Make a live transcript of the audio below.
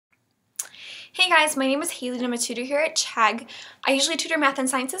Hey guys, my name is Haley and I'm a tutor here at Chegg. I usually tutor math and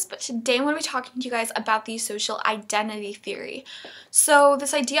sciences, but today I'm going to be talking to you guys about the social identity theory. So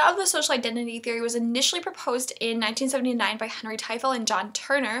this idea of the social identity theory was initially proposed in 1979 by Henri Tajfel and John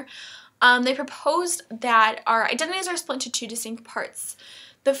Turner. They proposed that our identities are split into two distinct parts.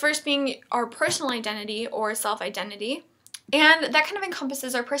 The first being our personal identity or self-identity. And that kind of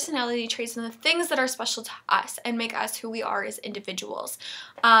encompasses our personality traits and the things that are special to us and make us who we are as individuals.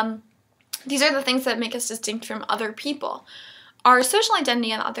 These are the things that make us distinct from other people. Our social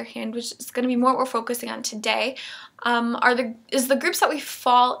identity, on the other hand, which is going to be more what we're focusing on today, is the groups that we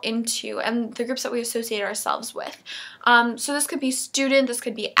fall into and the groups that we associate ourselves with. So this could be student, this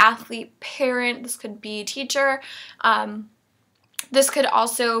could be athlete, parent, this could be teacher. This could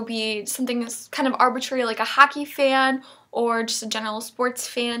also be something that's kind of arbitrary, like a hockey fan or just a general sports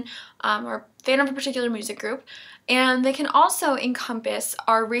fan or fan of a particular music group. And they can also encompass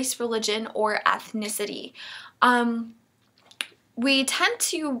our race, religion, or ethnicity. We tend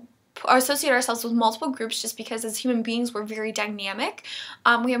to associate ourselves with multiple groups just because as human beings we're very dynamic.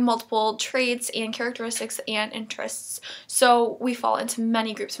 We have multiple traits and characteristics and interests. So we fall into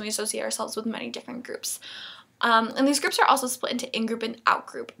many groups and we associate ourselves with many different groups. And these groups are also split into in-group and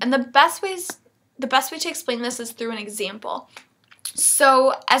out-group. And the best way to explain this is through an example.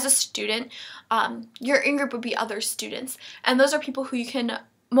 So as a student, your in-group would be other students, and those are people who you can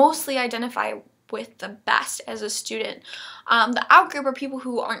mostly identify with the best as a student. The out-group are people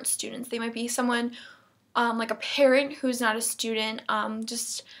who aren't students. They might be someone like a parent who's not a student,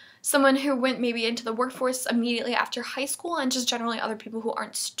 just someone who went maybe into the workforce immediately after high school, and just generally other people who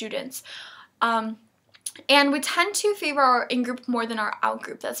aren't students. And we tend to favor our in-group more than our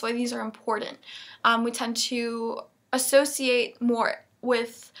out-group. That's why these are important. We tend to associate more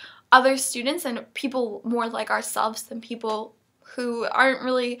with other students and people more like ourselves than people who aren't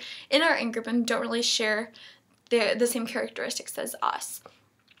really in our in-group and don't really share the same characteristics as us.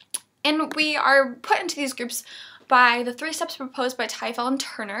 And we are put into these groups by the 3 steps proposed by Tajfel and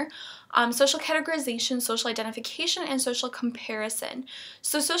Turner: social categorization, social identification, and social comparison.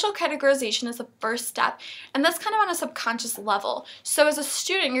 So social categorization is the first step, and that's kind of on a subconscious level. So as a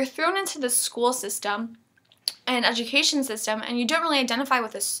student, you're thrown into the school system and education system, and you don't really identify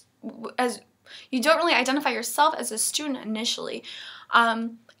with this you don't really identify yourself as a student initially.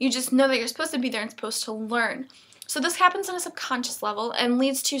 You just know that you're supposed to be there and supposed to learn. So this happens on a subconscious level and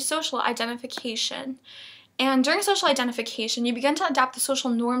leads to social identification. And during social identification, you begin to adopt the social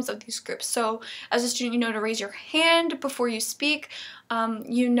norms of these groups. So as a student, you know to raise your hand before you speak.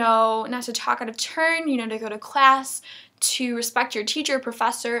 You know not to talk out of turn. You know to go to class, to respect your teacher,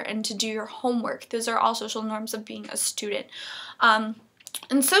 professor, and to do your homework. Those are all social norms of being a student.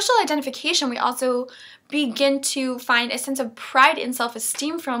 In social identification, we also begin to find a sense of pride and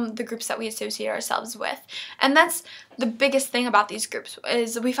self-esteem from the groups that we associate ourselves with. And that's the biggest thing about these groups,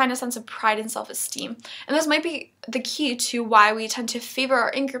 is we find a sense of pride and self-esteem. And this might be the key to why we tend to favor our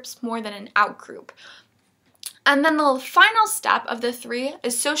in-groups more than an out-group. And then the final step of the 3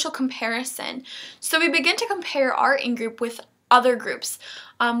 is social comparison. So we begin to compare our in-group with other groups.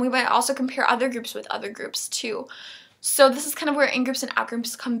 We might also compare other groups with other groups too. So this is kind of where in-groups and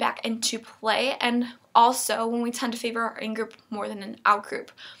out-groups come back into play, and also when we tend to favor our in-group more than an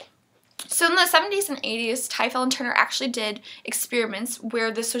out-group. So in the 70s and 80s, Tajfel and Turner actually did experiments where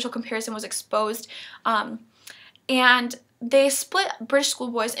this social comparison was exposed, and they split British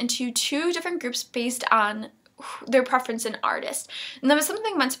schoolboys into 2 different groups based on their preference in artist. And that was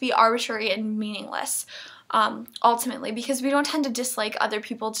something meant to be arbitrary and meaningless, ultimately, because we don't tend to dislike other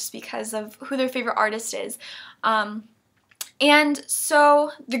people just because of who their favorite artist is. And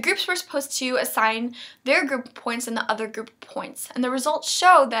so the groups were supposed to assign their group points and the other group points. And the results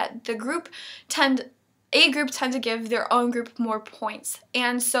show that a group tend to give their own group more points.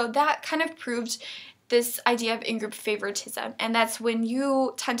 And so that kind of proved this idea of in-group favoritism. And that's when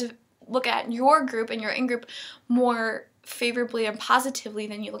you tend to look at your group and your in-group more favorably and positively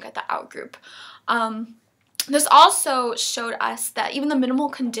than you look at the out-group. This also showed us that even the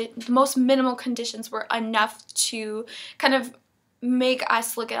most minimal conditions were enough to kind of make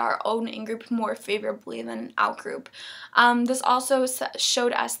us look at our own in-group more favorably than an out-group. This also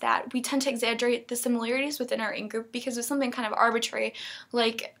showed us that we tend to exaggerate the similarities within our in-group because of something kind of arbitrary,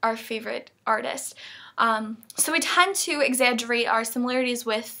 like our favorite artist. So we tend to exaggerate our similarities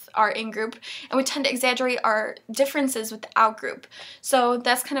with our in-group, and we tend to exaggerate our differences with the out-group. So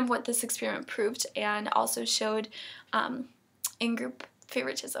that's kind of what this experiment proved, and also showed in-group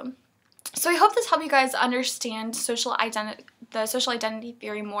favoritism. So I hope this helped you guys understand social the social identity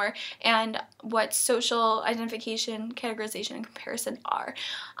theory more and what social identification, categorization, and comparison are.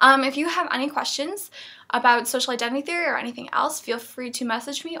 If you have any questions about social identity theory or anything else, feel free to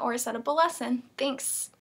message me or set up a lesson. Thanks.